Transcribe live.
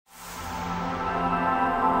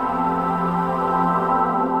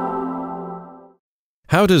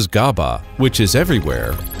How does GABA, which is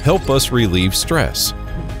everywhere, help us relieve stress?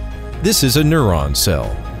 This is a neuron cell.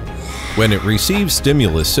 When it receives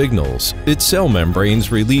stimulus signals, its cell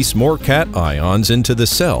membranes release more cations into the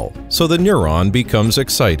cell, so the neuron becomes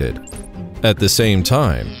excited. At the same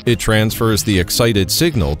time, it transfers the excited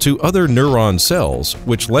signal to other neuron cells,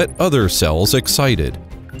 which let other cells excited.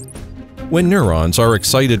 When neurons are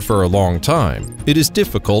excited for a long time, it is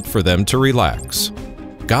difficult for them to relax.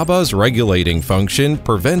 GABA's regulating function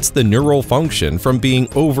prevents the neural function from being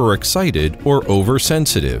overexcited or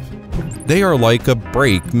oversensitive. They are like a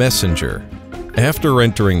brake messenger. After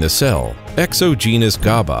entering the cell, exogenous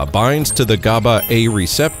GABA binds to the GABA-A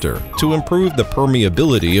receptor to improve the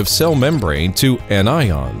permeability of cell membrane to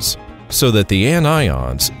anions, so that the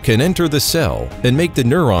anions can enter the cell and make the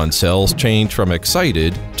neuron cells change from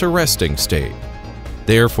excited to resting state.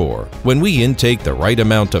 Therefore, when we intake the right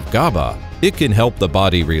amount of GABA, it can help the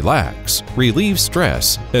body relax, relieve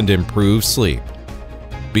stress, and improve sleep.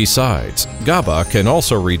 Besides, GABA can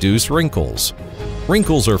also reduce wrinkles.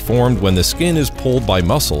 Wrinkles are formed when the skin is pulled by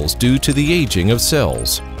muscles due to the aging of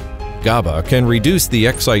cells. GABA can reduce the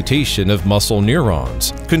excitation of muscle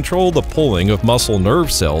neurons, control the pulling of muscle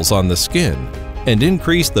nerve cells on the skin, and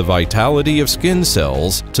increase the vitality of skin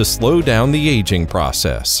cells to slow down the aging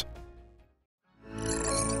process.